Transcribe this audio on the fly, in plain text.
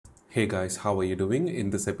Hey guys, how are you doing?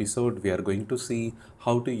 In this episode, we are going to see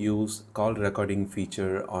how to use call recording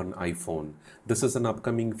feature on iPhone. This is an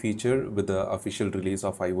upcoming feature with the official release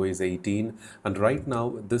of iOS 18, and right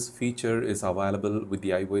now this feature is available with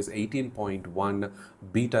the iOS 18.1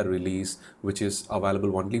 beta release, which is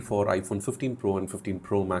available only for iPhone 15 Pro and 15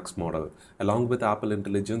 Pro Max model. Along with Apple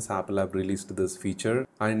Intelligence, Apple have released this feature,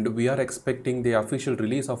 and we are expecting the official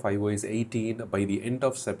release of iOS 18 by the end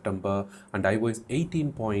of September, and iOS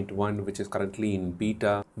 18.1, which is currently in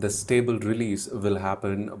beta, the stable release will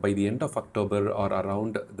happen by the end of October or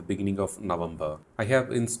around the beginning of November. I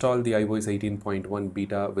have installed the iOS 18.1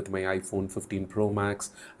 beta with my iPhone 15 Pro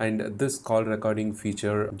Max and this call recording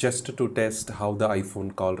feature just to test how the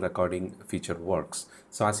iPhone call recording feature works.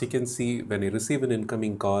 So as you can see, when I receive an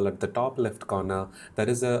incoming call, at the top left corner there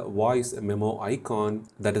is a voice memo icon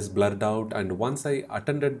that is blurred out, and once I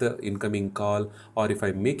attended the incoming call, or if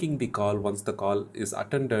I'm making the call, once the call is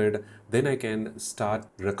attended, then I can start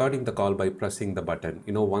recording the call by pressing the button.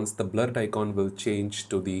 Once the blurred icon will change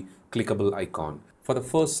to the clickable icon. For the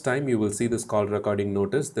first time, you will see this call recording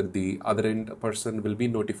notice that the other end person will be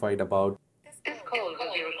notified about This call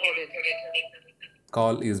will be recorded.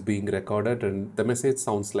 call is being recorded, and the message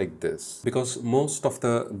sounds like this. Because most of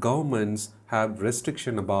the governments have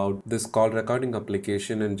restriction about this call recording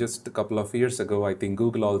application, and just a couple of years ago I think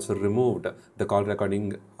Google also removed the call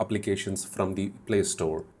recording applications from the Play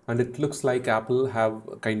Store. And it looks like Apple have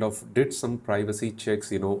kind of did some privacy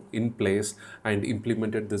checks in place and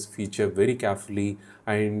implemented this feature very carefully.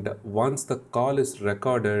 And once the call is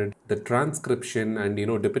recorded, the transcription, and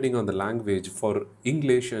depending on the language, for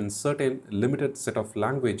English and certain limited set of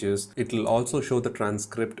languages, it will also show the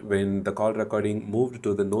transcript. When the call recording moved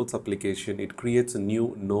to the Notes application, it creates a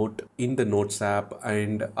new note in the Notes app.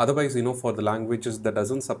 And otherwise, for the languages that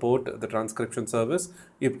doesn't support the transcription service,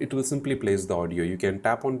 it will simply plays the audio. You can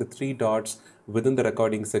tap on the three dots within the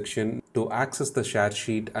recording section to access the share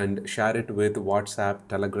sheet and share it with WhatsApp,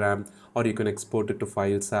 Telegram, or you can export it to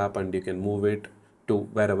Files app and you can move it to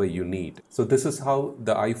wherever you need. So this is how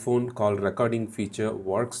the iPhone call recording feature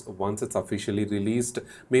works once it's officially released.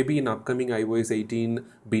 Maybe in upcoming iOS 18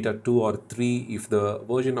 beta 2 or 3, if the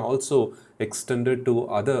version also extended to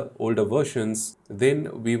other older versions,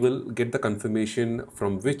 then we will get the confirmation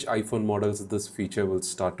from which iPhone models this feature will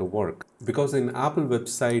start to work. Because in Apple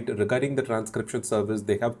website regarding the transcription service,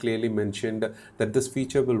 they have clearly mentioned that this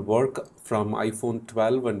feature will work from iPhone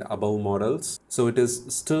 12 and above models. So it is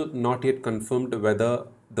still not yet confirmed whether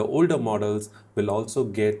the older models will also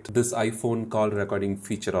get this iPhone call recording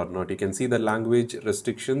feature or not. You can see the language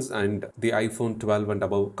restrictions and the iPhone 12 and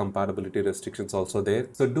above compatibility restrictions also there.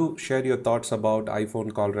 So do share your thoughts about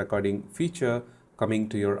iPhone call recording feature coming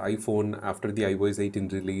to your iPhone after the iOS 18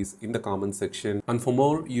 release in the comment section. And for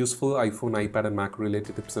more useful iPhone, iPad and Mac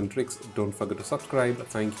related tips and tricks, don't forget to subscribe.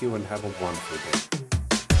 Thank you and have a wonderful day.